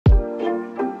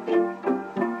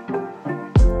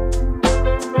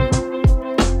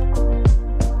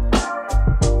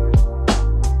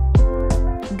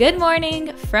Good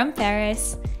morning from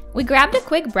Paris. We grabbed a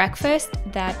quick breakfast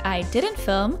that I didn't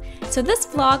film, so this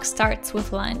vlog starts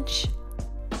with lunch.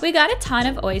 We got a ton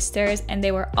of oysters and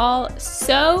they were all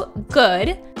so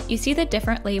good. You see the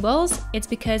different labels? It's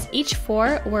because each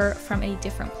four were from a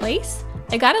different place.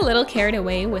 I got a little carried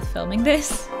away with filming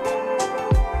this.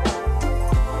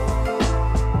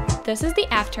 This is the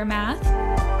aftermath.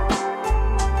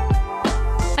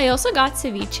 I also got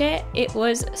ceviche. It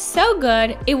was so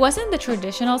good. It wasn't the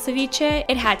traditional ceviche.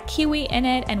 It had kiwi in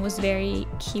it and was very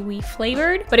kiwi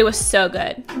flavored, but it was so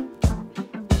good.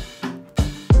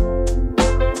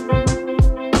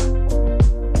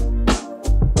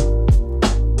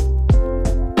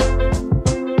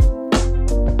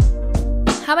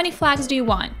 How many flags do you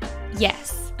want?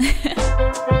 Yes.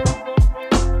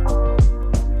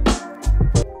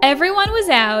 Everyone was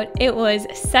out. It was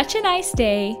such a nice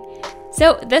day.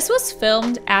 So this was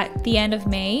filmed at the end of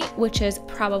May, which is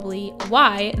probably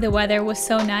why the weather was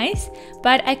so nice.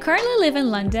 But I currently live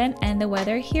in London and the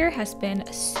weather here has been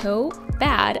so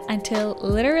bad until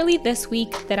literally this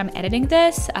week that I'm editing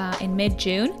this in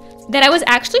mid-June, that I was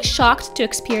actually shocked to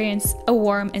experience a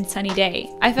warm and sunny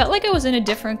day. I felt like I was in a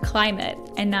different climate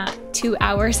and not 2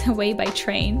 hours away by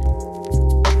train.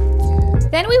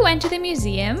 Then we went to the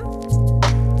museum.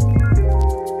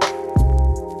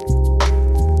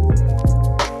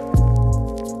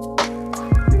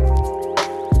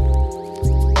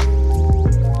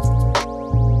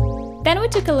 Then we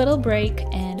took a little break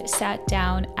and sat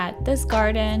down at this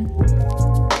garden.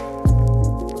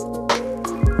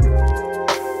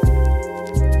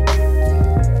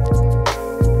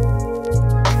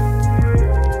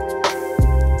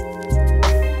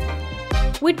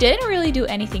 We didn't really do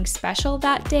anything special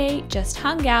that day, just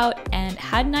hung out and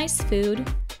had nice food,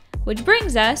 which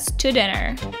brings us to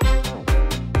dinner.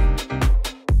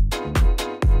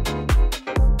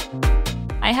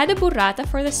 I had a burrata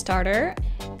for the starter,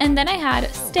 and then I had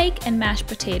steak and mashed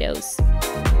potatoes.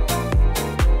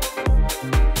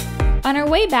 On our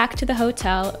way back to the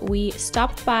hotel, we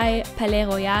stopped by Palais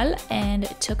Royal and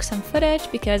took some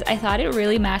footage because I thought it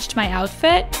really matched my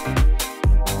outfit.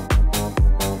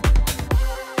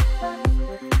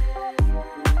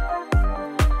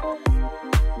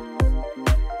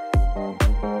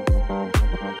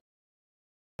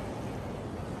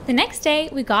 The next day,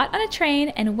 we got on a train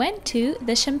and went to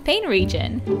the Champagne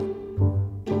region.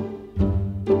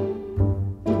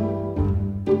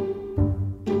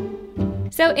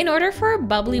 So in order for a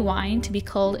bubbly wine to be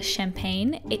called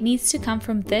champagne, it needs to come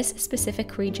from this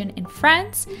specific region in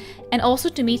France and also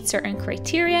to meet certain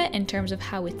criteria in terms of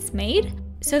how it's made.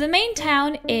 So the main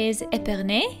town is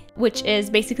Épernay, which is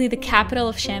basically the capital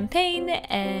of Champagne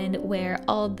and where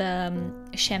all the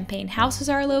champagne houses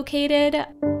are located.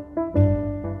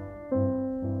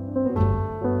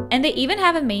 And they even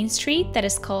have a main street that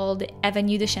is called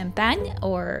Avenue de Champagne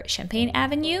or Champagne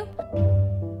Avenue.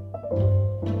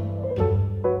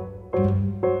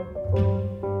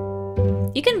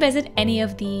 You can visit any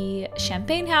of the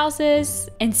champagne houses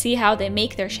and see how they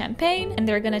make their champagne, and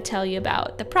they're gonna tell you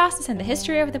about the process and the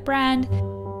history of the brand.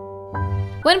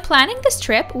 When planning this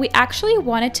trip, we actually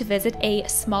wanted to visit a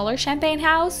smaller champagne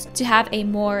house to have a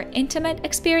more intimate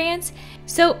experience.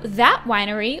 So that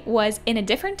winery was in a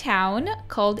different town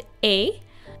called A,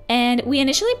 and we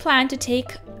initially planned to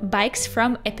take bikes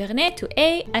from Épernay to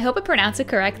A. I hope I pronounced it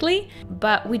correctly,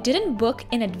 but we didn't book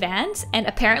in advance, and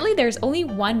apparently there's only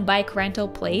one bike rental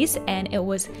place and it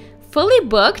was fully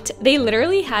booked. They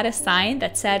literally had a sign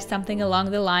that said something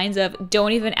along the lines of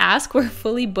 "Don't even ask, we're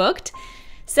fully booked."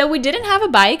 So we didn't have a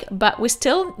bike, but we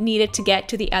still needed to get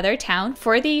to the other town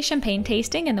for the champagne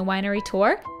tasting and the winery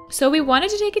tour. So we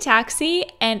wanted to take a taxi,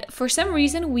 and for some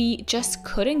reason we just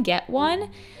couldn't get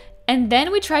one. And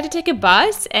then we tried to take a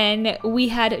bus and we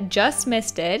had just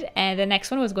missed it, and the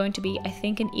next one was going to be, I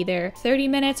think, in either 30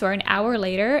 minutes or an hour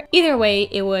later. Either way,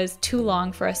 it was too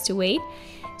long for us to wait.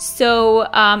 So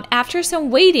after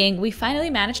some waiting, we finally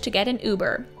managed to get an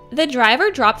Uber. The driver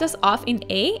dropped us off in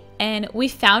A, and we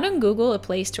found on Google a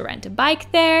place to rent a bike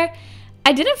there.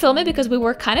 I didn't film it because we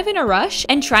were kind of in a rush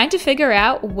and trying to figure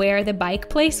out where the bike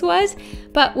place was,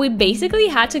 but we basically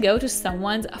had to go to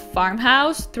someone's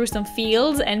farmhouse through some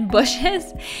fields and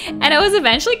bushes, and I was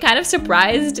eventually kind of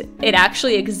surprised it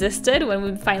actually existed when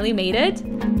we finally made it.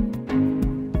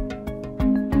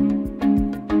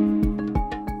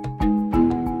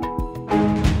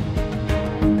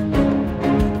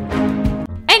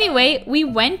 Anyway, we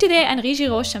went to the Henri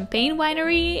Giraud Champagne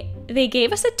winery. they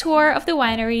gave us a tour of the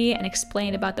winery and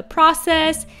explained about the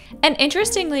process. And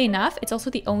interestingly enough, it's also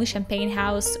the only champagne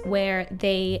house where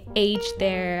they age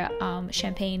their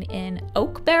champagne in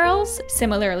oak barrels,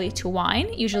 similarly to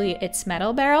wine. Usually it's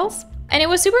metal barrels. And it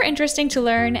was super interesting to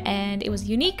learn and it was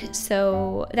unique,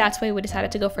 so that's why we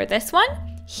decided to go for this one.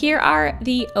 Here are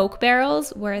the oak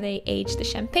barrels where they age the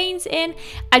champagnes in.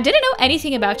 I didn't know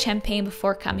anything about champagne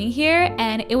before coming here,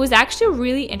 and it was actually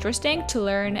really interesting to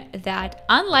learn that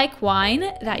unlike wine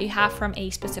that you have from a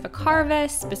specific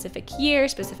harvest, specific year,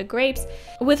 specific grapes,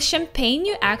 with champagne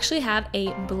you actually have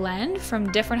a blend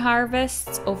from different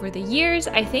harvests over the years.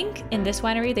 I think in this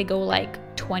winery they go like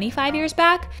 25 years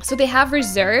back. So they have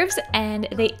reserves and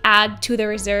they add to the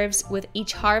reserves with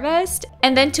each harvest.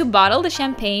 And then to bottle the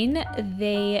champagne,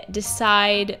 they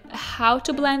decide how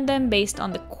to blend them based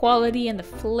on the quality and the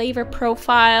flavor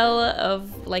profile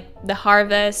of like the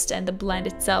harvest and the blend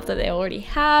itself that they already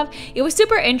have. It was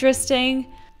super interesting.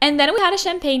 And then we had a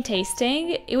champagne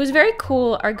tasting. It was very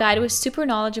cool. Our guide was super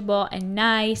knowledgeable and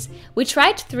nice. We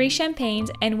tried 3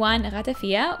 champagnes and 1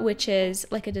 ratafia, which is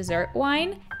like a dessert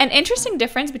wine. An interesting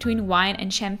difference between wine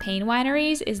and champagne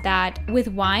wineries is that with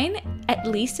wine, at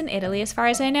least in Italy as far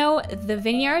as I know, the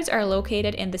vineyards are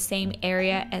located in the same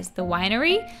area as the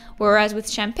winery, whereas with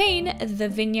champagne, the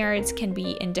vineyards can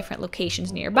be in different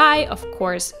locations nearby. Of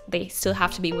course, they still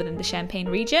have to be within the Champagne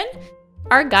region.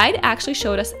 Our guide actually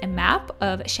showed us a map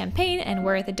of Champagne and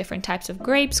where the different types of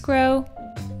grapes grow.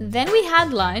 Then we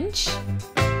had lunch.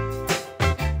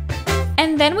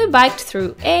 And then we biked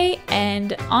through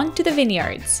and onto the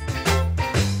vineyards.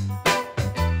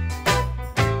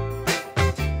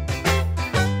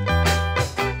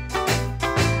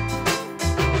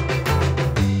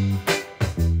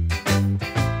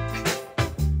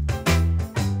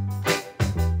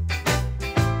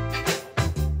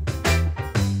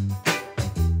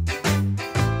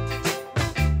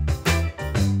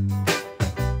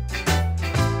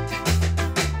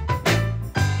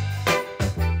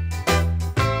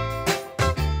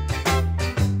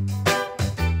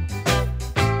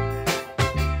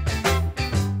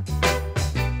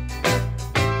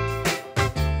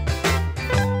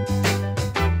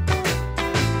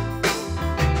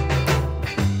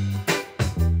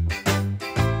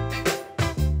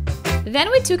 Then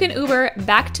we took an Uber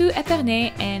back to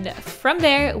Épernay, and from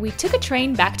there we took a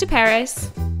train back to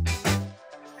Paris.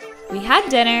 We had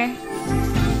dinner.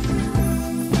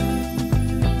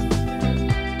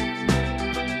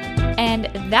 And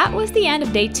that was the end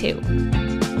of day 2.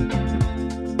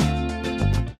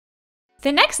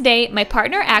 The next day, my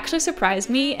partner actually surprised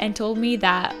me and told me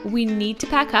that we need to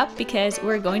pack up because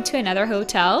we're going to another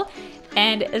hotel.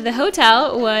 And the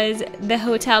hotel was the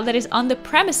hotel that is on the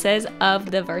premises of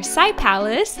the Versailles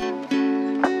Palace.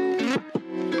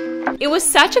 It was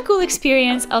such a cool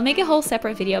experience. I'll make a whole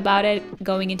separate video about it,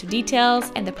 going into details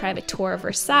and the private tour of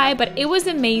Versailles, but it was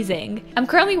amazing. I'm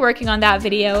currently working on that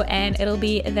video and it'll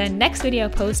be the next video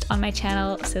post on my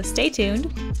channel, so stay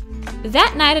tuned.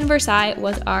 That night in Versailles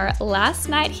was our last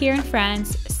night here in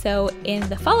France, so in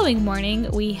the following morning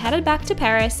we headed back to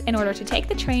Paris in order to take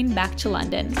the train back to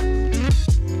London.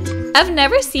 I've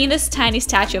never seen this tiny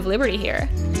Statue of Liberty here.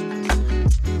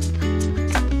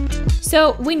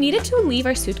 So we needed to leave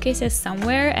our suitcases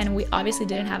somewhere, and we obviously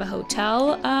didn't have a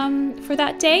hotel for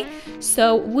that day.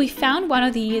 So we found one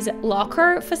of these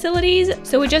locker facilities.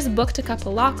 So we just booked a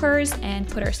couple lockers and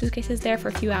put our suitcases there for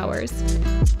a few hours.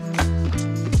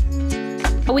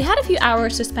 We had a few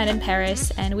hours to spend in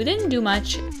Paris and we didn't do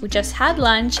much. We just had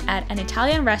lunch at an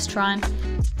Italian restaurant,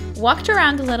 walked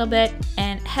around a little bit,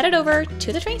 and headed over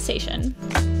to the train station.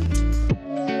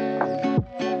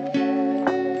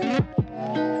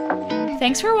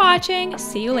 Thanks for watching.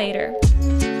 See you later.